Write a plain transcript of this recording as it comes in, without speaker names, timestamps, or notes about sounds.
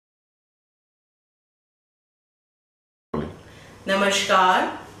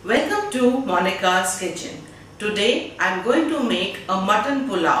Namaskar, welcome to Monica's Kitchen. Today I am going to make a mutton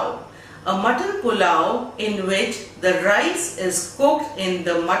pulao. A mutton pulao in which the rice is cooked in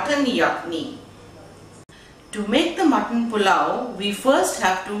the mutton yakhni. To make the mutton pulao, we first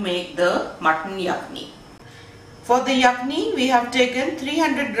have to make the mutton yakhni. For the yakhni, we have taken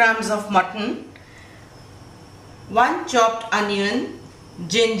 300 grams of mutton, 1 chopped onion,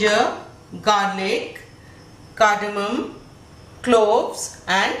 ginger, garlic, cardamom, cloves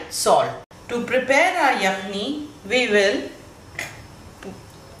and salt. To prepare our yakhni, we will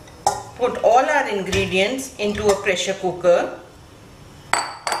put all our ingredients into a pressure cooker.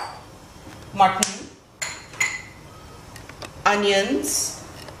 Mutton, onions,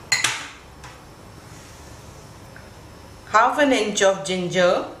 half an inch of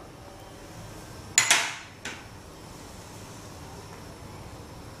ginger,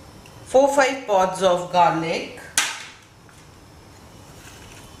 4-5 pods of garlic,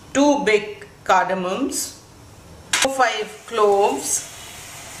 2 big cardamoms, 4-5 cloves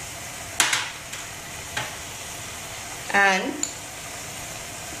and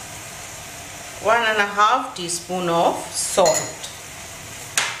 1.5 teaspoon of salt.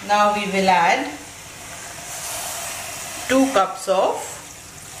 Now we will add 2 cups of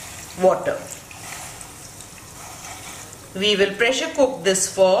water. We will pressure cook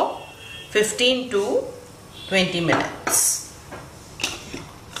this for 15 to 20 minutes.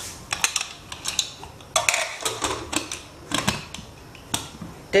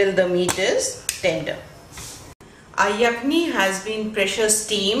 Till the meat is tender. Our yakhni has been pressure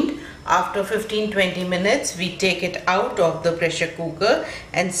steamed. After 15-20 minutes, we take it out of the pressure cooker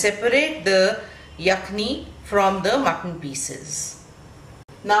and separate the yakhni from the mutton pieces.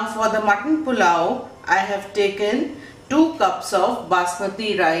 Now for the mutton pulao, I have taken 2 cups of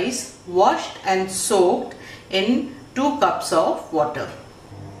basmati rice washed and soaked in 2 cups of water.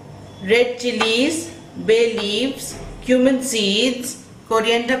 Red chilies, bay leaves, cumin seeds,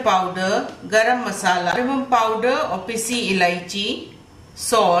 coriander powder, garam masala, cardamom powder or pisi ilaichi,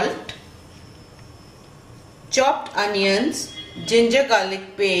 salt, chopped onions, ginger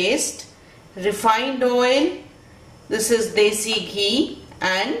garlic paste, refined oil, this is desi ghee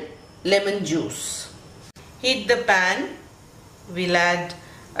and lemon juice. Heat the pan, we'll add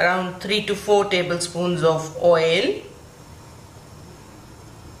around 3 to 4 tablespoons of oil.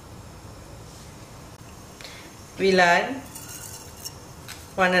 We'll add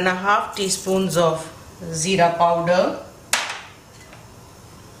 1.5 teaspoons of jeera powder,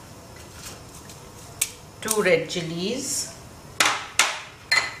 2 red chilies,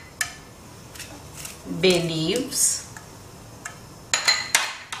 bay leaves.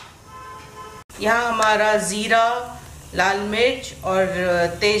 यहाँ हमारा जीरा, लाल मिर्च और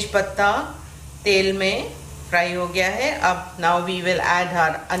तेज पत्ता तेल में fry हो गया है. अब now we will add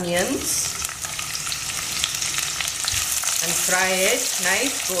our onions and fry it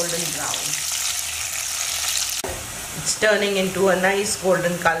nice golden brown. It's turning into a nice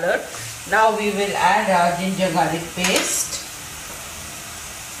golden color. Now we will add our ginger garlic paste.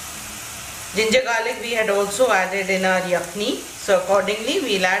 Ginger garlic we had also added in our yakhni, so accordingly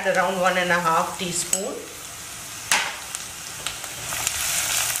we'll add around 1.5 teaspoon.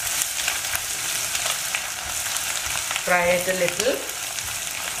 Fry it a little.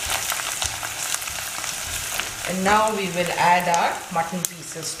 And now we will add our mutton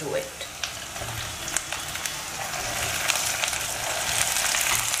pieces to it.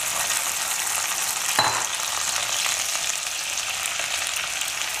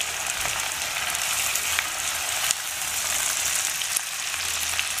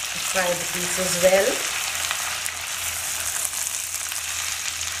 Fry the pieces well.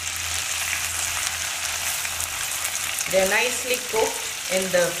 They are nicely cooked in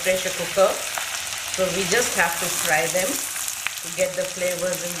the pressure cooker, so we just have to fry them to get the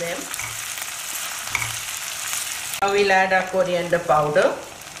flavors in them. Now we'll add our coriander powder,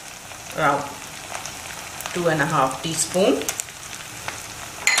 around 2.5 teaspoon,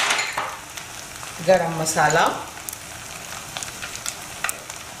 garam masala,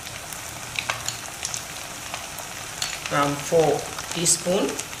 around 4 teaspoon,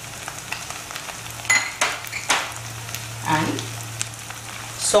 and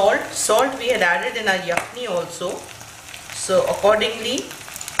salt we had added in our yakhni also, so accordingly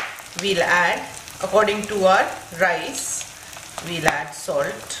we'll add, according to our rice, we'll add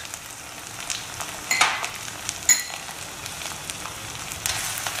salt.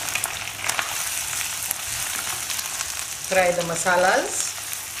 Fry the masalas.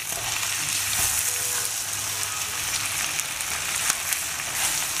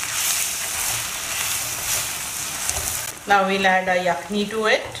 Now we'll add our yakhni to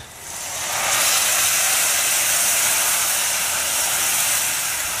it.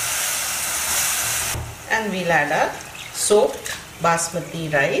 And we'll add our soaked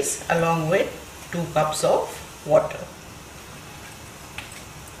basmati rice along with 2 cups of water.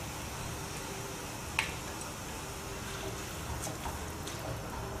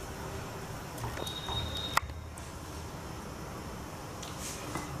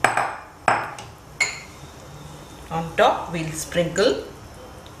 On top we'll sprinkle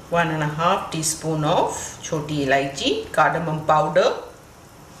 1.5 teaspoon of choti elaichi, cardamom powder,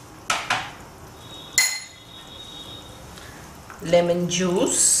 lemon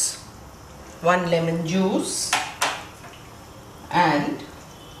juice, 1 lemon juice, and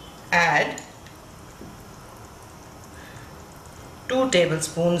add 2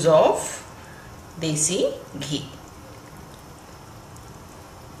 tablespoons of desi ghee.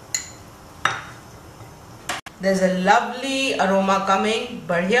 There's a lovely aroma coming,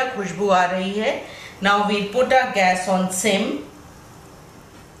 बढ़िया खुशबू आ रही है. Now we put our gas on sim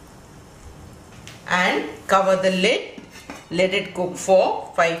and cover the lid. Let it cook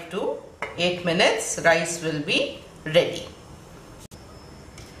for 5 to 8 minutes. Rice will be ready.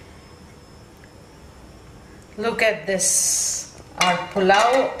 Look at this. Our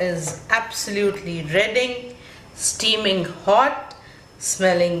pulao is absolutely ready, steaming hot,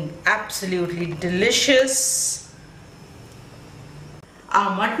 smelling absolutely delicious.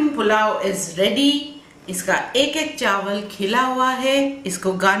 Our mutton pulao is ready. इसका एक एक चावल खिला हुआ है.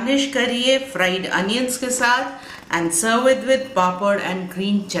 इसको garnish करिए fried onions के साथ and serve it with papad and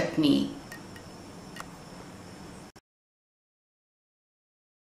green chutney.